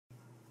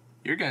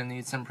you're going to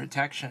need some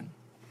protection.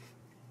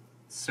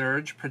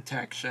 Surge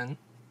protection.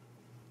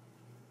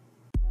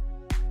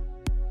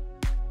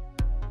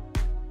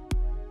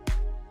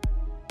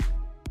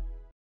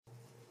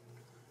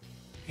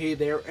 Hey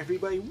there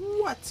everybody,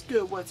 what's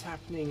good, what's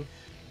happening?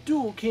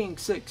 Dual King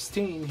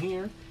 16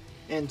 here,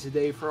 and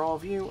today for all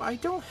of you, I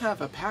don't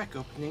have a pack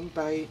opening,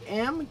 but I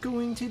am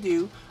going to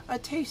do a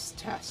taste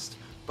test.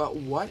 But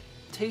what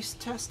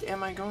taste test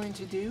am I going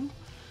to do?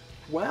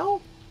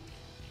 Well,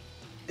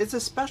 it's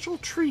a special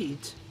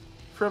treat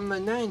from the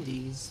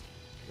 90s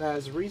that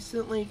has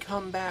recently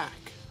come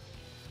back.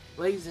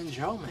 Ladies and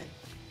gentlemen,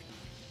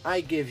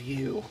 I give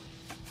you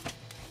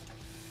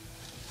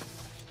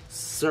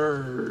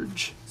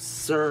Surge.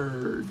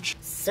 Surge.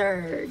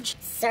 Surge. Surge.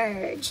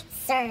 Surge.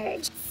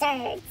 Surge.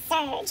 Surge.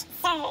 Surge.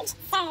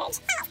 Surge.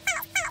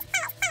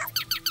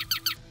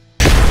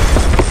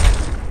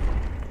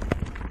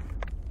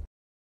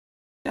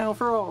 Now,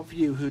 for all of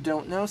you who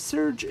don't know,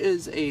 Surge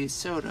is a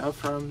soda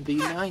from the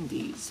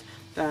 90s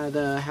that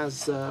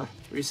has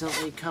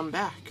recently come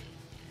back.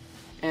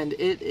 And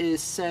it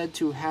is said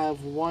to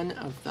have one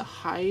of the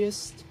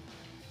highest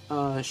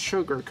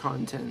sugar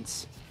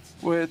contents,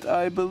 with,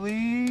 I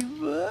believe,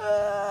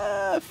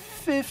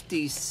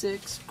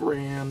 56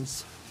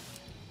 grams.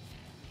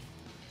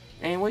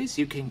 Anyways,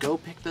 you can go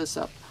pick this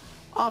up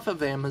off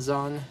of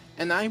Amazon,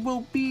 and I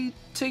will be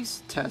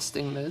taste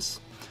testing this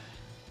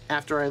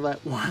after I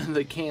let one of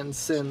the cans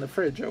sit in the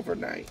fridge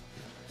overnight.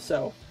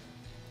 So,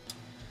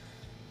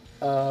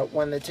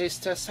 when the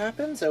taste test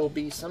happens, it will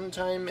be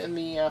sometime in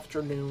the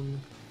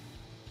afternoon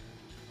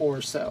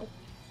or so.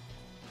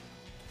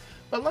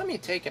 But let me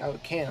take out a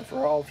can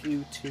for all of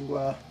you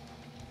to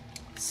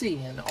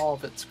see in all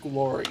of its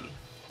glory.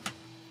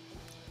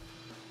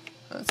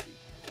 Let's see.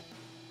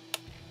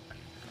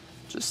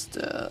 Just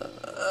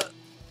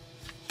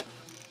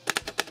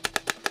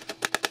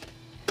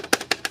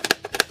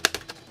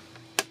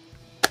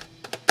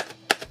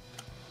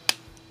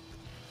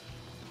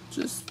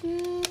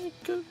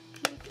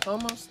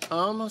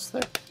almost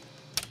there. A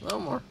little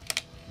more.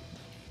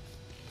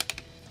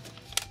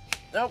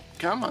 Nope,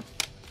 come on.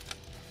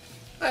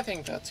 I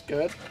think that's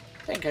good.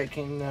 I think I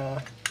can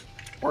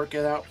work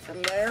it out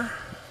from there.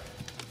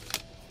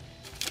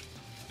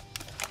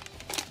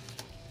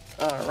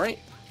 Alright,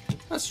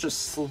 let's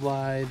just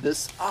slide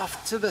this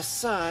off to the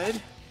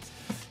side.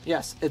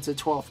 Yes, it's a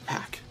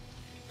 12-pack.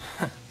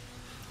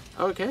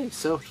 Okay,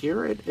 so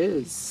here it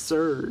is.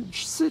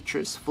 Surge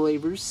Citrus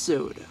Flavor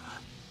Soda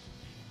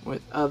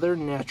with other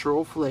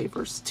natural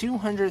flavors.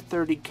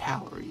 230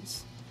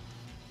 calories.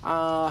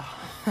 I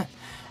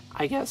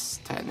guess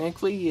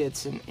technically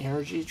it's an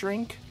energy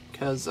drink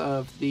because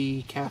of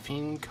the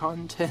caffeine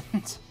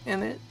content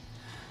in it.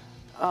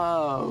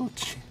 Oh,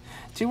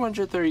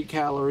 230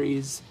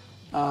 calories,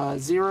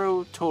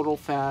 0 total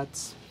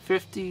fats,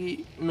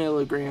 50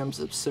 milligrams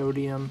of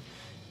sodium,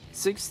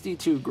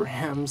 62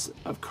 grams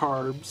of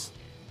carbs,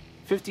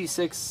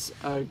 56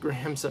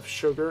 grams of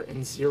sugar,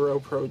 and 0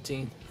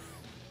 protein.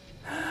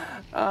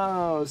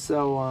 Oh,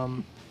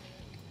 so,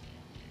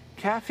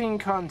 caffeine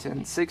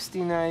content,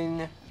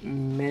 69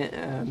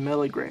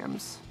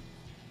 milligrams.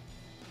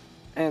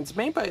 And it's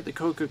made by the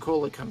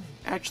Coca-Cola company.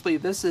 Actually,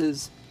 this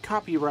is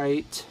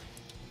copyright,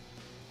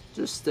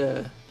 just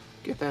to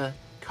get that,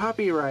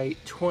 copyright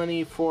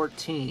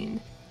 2014.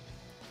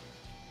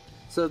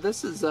 So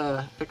this is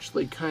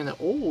actually kind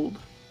of old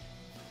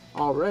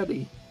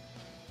already.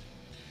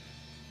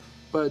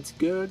 But it's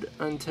good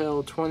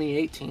until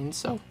 2018,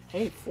 so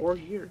hey, 4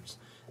 years.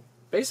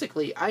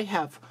 Basically, I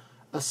have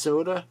a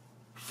soda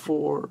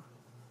for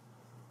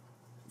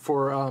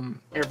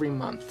every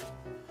month.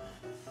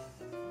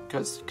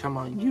 Because, come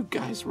on, you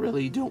guys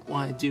really don't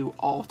want to do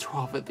all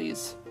 12 of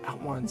these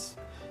at once.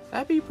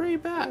 That'd be pretty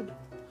bad.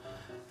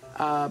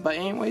 But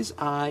anyways,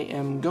 I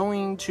am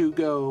going to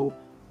go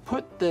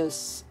put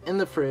this in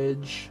the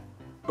fridge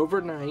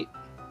overnight.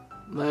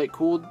 Let it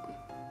cool.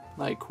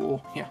 Let it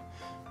cool, yeah.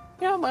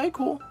 Yeah, let it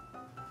cool.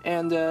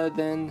 And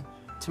then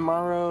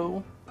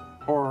tomorrow,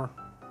 or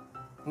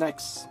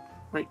next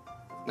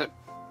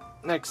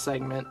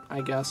segment,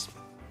 I guess,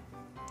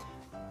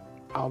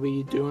 I'll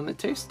be doing a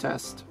taste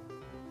test.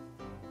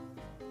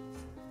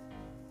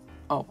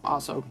 Oh,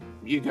 also,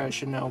 you guys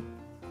should know,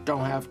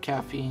 don't have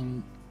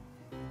caffeine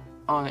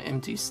on an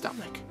empty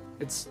stomach.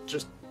 It's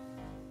just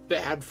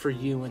bad for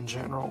you in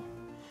general.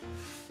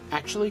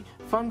 Actually,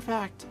 fun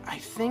fact, I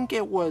think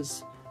it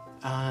was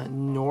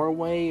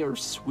Norway or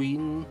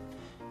Sweden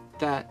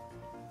that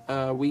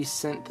we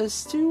sent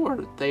this to,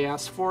 or they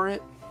asked for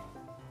it,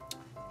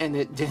 and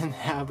it didn't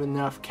have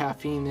enough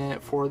caffeine in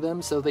it for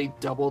them, so they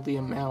doubled the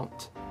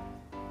amount.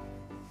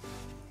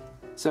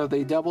 So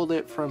they doubled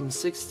it from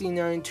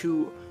 69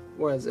 to,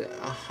 what is it,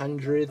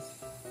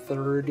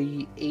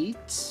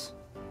 138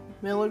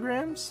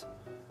 milligrams?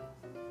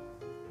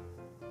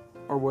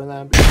 Or would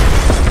that be 8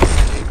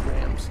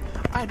 grams?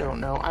 I don't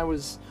know. I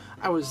was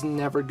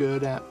never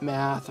good at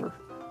math, or,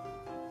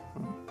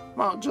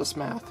 well, just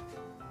math.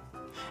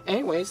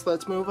 Anyways,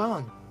 let's move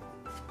on.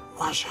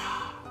 Washa.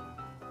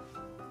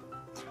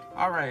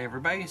 Alright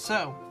everybody,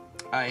 so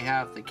I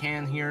have the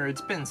can here.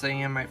 It's been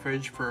sitting in my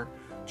fridge for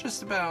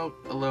just about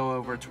a little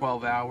over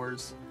 12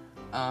 hours.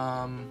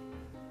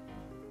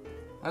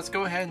 Let's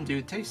go ahead and do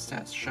a taste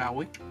test, shall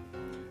we?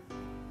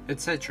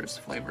 It's citrus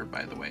flavored,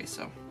 by the way,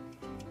 so.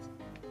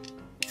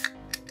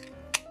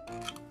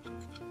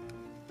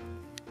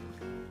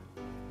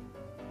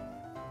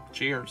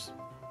 Cheers.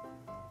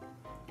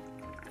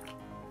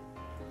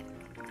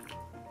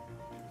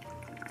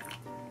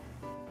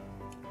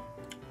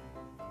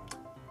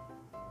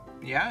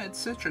 Yeah,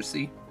 it's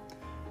citrusy.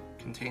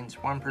 Contains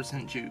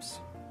 1% juice.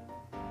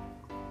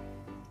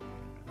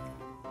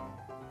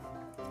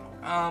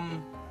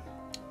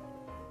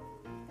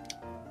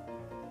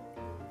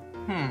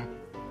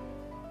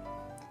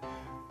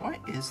 What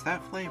is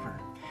that flavor?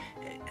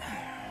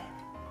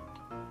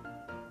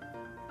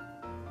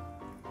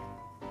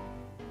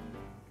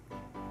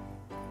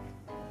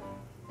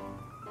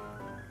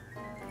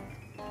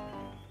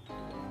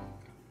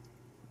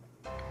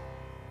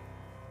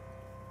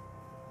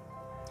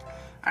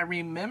 I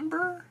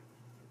remember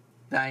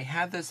that I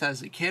had this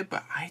as a kid,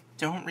 but I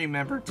don't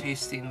remember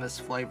tasting this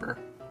flavor.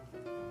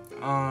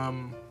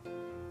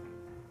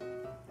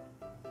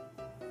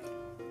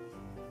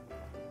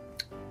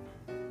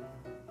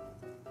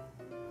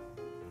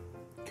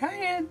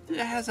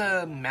 Kinda has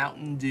a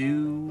Mountain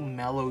Dew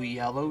mellow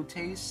yellow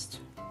taste.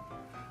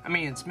 I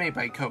mean, it's made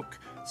by Coke,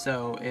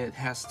 so it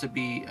has to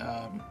be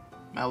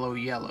mellow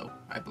yellow,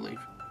 I believe.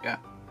 Yeah,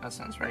 that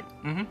sounds right.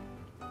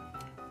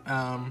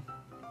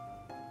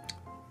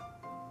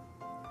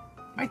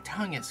 My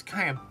tongue is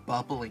kind of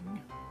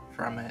bubbling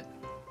from it.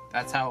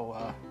 That's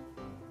how,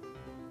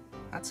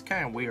 that's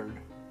kind of weird.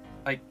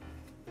 Like,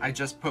 I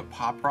just put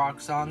Pop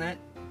Rocks on it,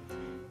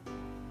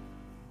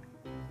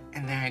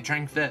 and then I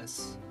drank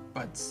this,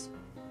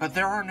 but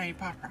there aren't any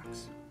Pop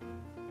Rocks.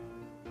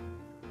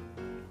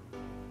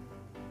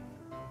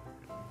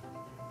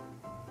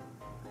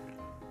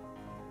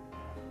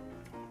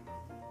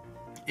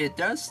 It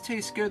does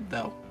taste good,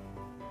 though.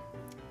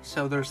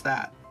 So there's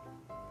that.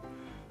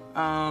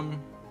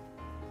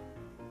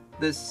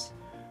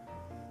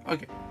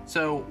 Okay,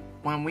 so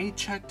when we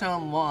checked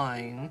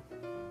online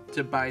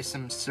to buy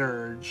some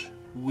Surge,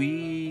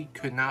 we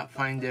could not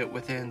find it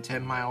within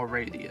 10-mile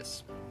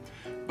radius.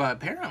 But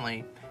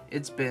apparently,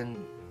 it's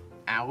been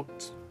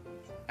out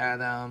at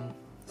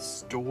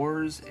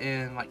stores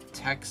in like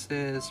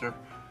Texas or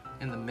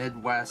in the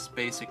Midwest,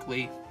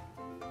 basically,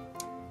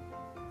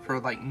 for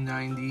like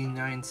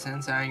 99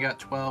 cents. And I got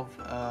 12,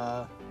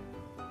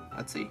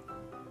 let's see.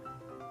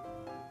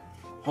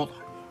 Hold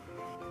on.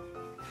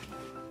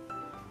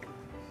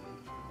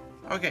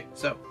 Okay,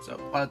 so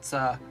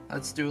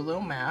let's do a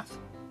little math.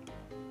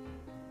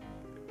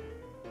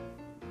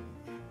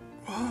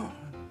 Oh,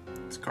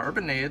 it's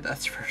carbonated,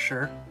 that's for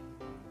sure.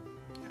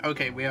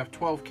 Okay, we have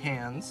 12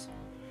 cans,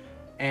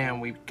 and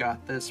we've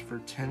got this for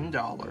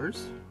 $10.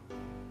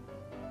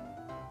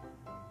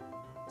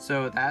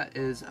 So that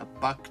is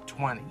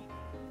 $1.20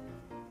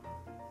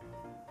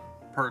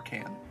 per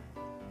can.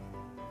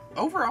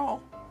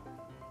 Overall,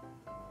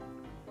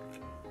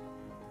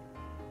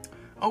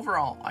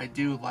 I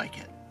do like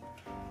it.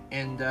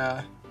 And,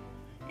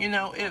 you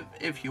know,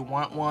 if you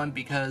want one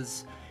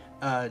because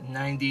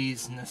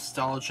 90s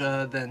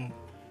nostalgia, then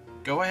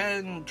go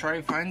ahead and try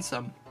to find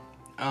some.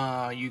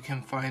 You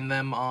can find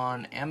them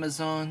on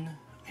Amazon,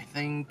 I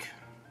think,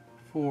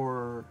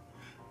 for,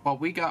 well,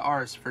 we got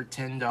ours for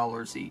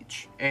 $10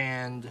 each.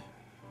 And,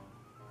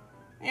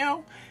 you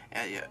know,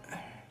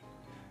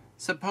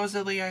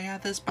 supposedly I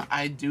had this, but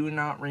I do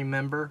not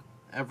remember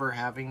ever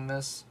having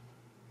this.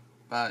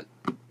 But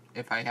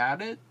if I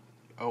had it,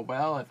 oh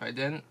well. If I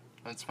didn't,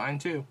 that's fine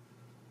too.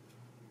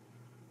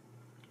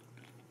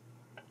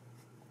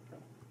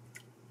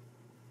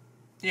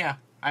 Yeah,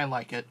 I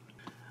like it.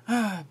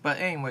 But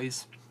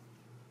anyways,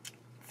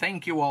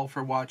 thank you all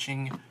for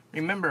watching.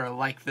 Remember to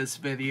like this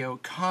video,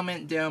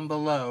 comment down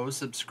below,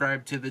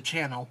 subscribe to the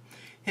channel,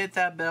 hit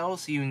that bell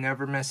so you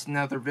never miss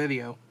another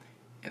video,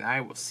 and I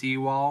will see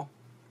you all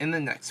in the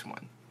next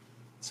one.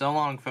 So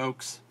long,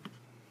 folks.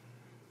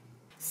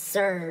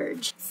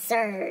 Surge,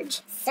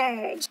 surge,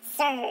 surge,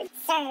 surge,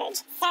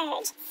 surge,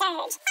 surge,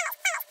 surge.